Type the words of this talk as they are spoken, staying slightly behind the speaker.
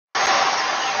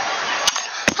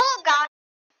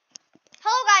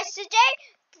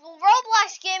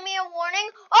Roblox gave me a warning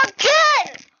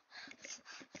again!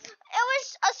 It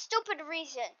was a stupid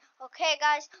reason. Okay,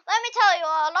 guys, let me tell you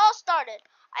how it all started.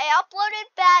 I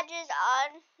uploaded badges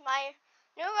on my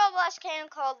new Roblox game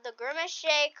called the Grimace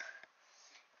Shake,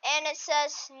 and it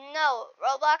says, no,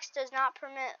 Roblox does not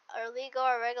permit illegal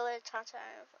or regulated content.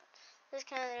 This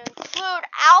can include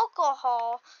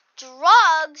alcohol,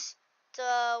 drugs,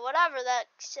 whatever that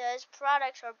says,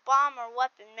 products, or bomb or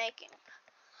weapon making.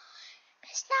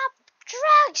 It's not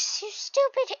drugs, you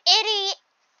stupid idiot.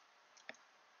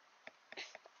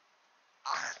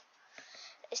 Ugh.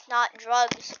 It's not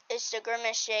drugs, it's the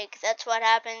Grimace Shake. That's what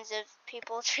happens if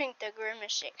people drink the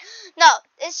Grimace Shake. No,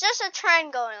 it's just a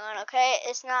trend going on, okay?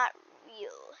 It's not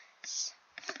real.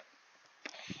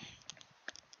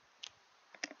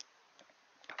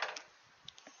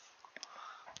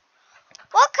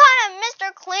 What kind of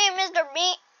Mr. Clean, Mr.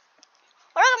 Bean?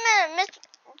 What a minute, Mr.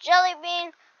 Jelly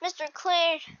Bean, Mr.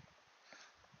 Clean?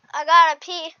 I gotta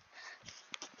pee.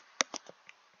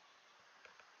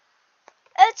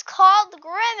 It's called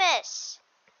Grimace.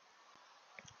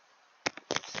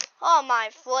 Oh my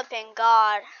flipping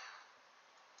God.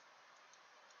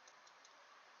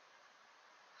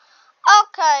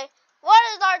 Okay, what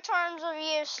is our terms of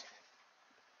use?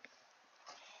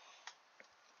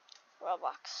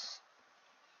 Roblox.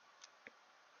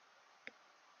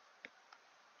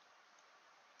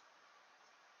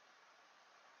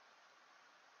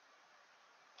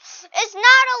 It's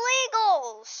not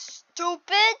illegal,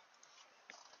 stupid.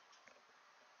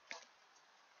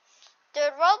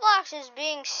 Dude, Roblox is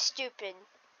being stupid.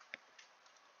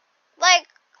 Like,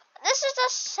 this is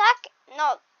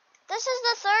this is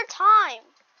the third time.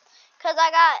 Because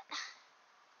I got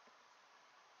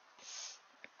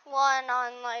one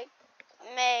on, like,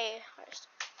 May.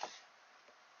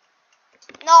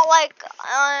 No, like,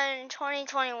 on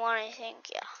 2021, I think,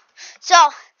 yeah.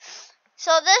 So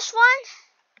this one,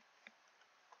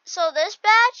 this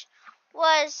badge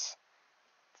was,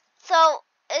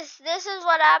 this is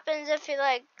what happens if you,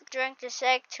 like, drink the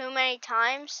shake too many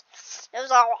times. It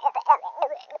was all,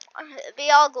 it'd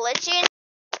be all glitchy.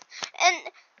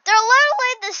 And they're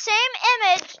literally the same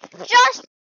image, just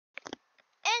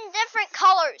in different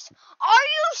colors. Are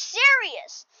you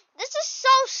serious? This is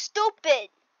so stupid.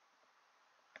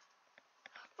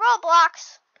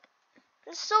 Roblox.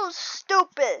 This is so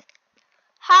stupid.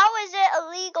 How is it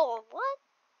illegal? What?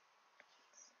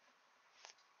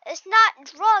 It's not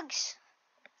drugs.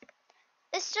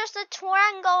 It's just a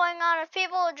trend going on if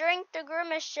people drink the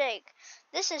Grimace Shake.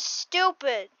 This is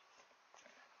stupid.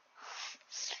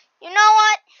 You know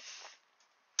what?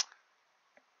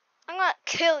 I'm gonna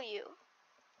kill you.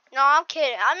 No, I'm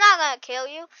kidding. I'm not gonna kill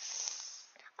you.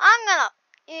 I'm gonna...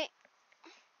 You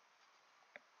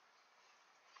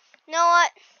know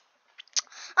what?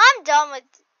 I'm done with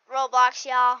Roblox,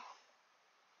 y'all.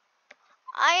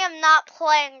 I am not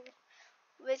playing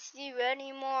with you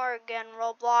anymore again,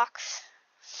 Roblox.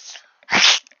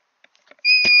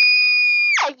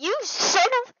 You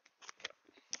son of...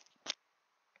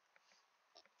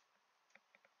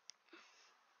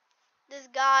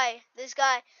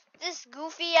 This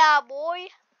goofy boy.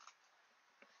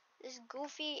 This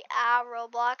goofy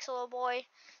Roblox little boy.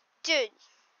 Dude.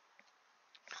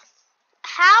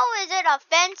 How is it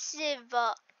offensive?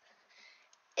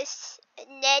 It's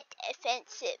not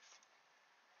offensive.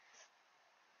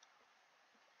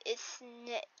 It's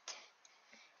not.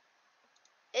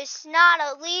 It's not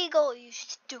illegal, you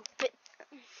stupid.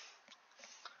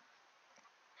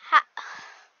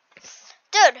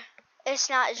 Dude, it's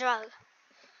not a drug.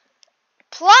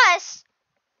 Plus,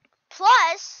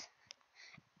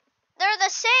 they're the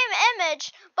same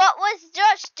image, but with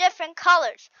just different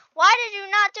colors. Why did you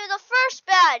not do the first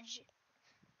badge?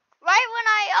 Right when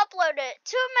I uploaded it,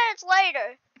 2 minutes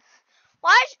later.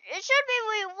 Why? It should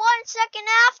be 1 second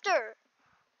after.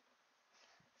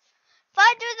 If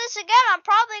I do this again, I'm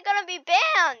probably gonna be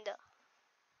banned.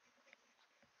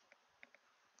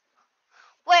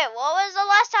 Wait, what was the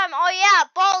last time? Oh yeah,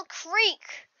 Ball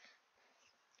Creek.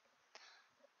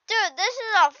 Dude, this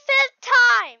is the 5th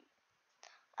time.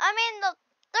 I mean the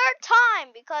 3rd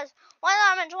time, because one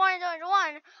time in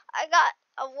 2021, I got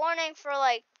a warning for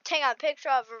like taking a picture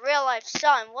of a real life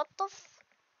sun. What the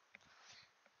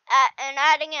and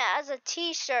adding it as a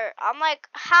t-shirt. I'm like,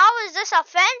 how is this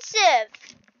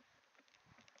offensive?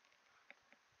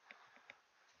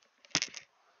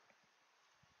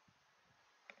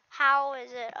 How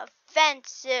is it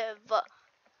offensive? I'm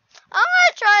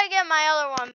gonna try to get my other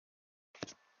one.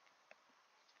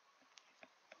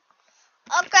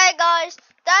 Okay, guys,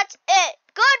 that's it.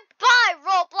 Goodbye,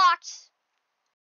 Roblox.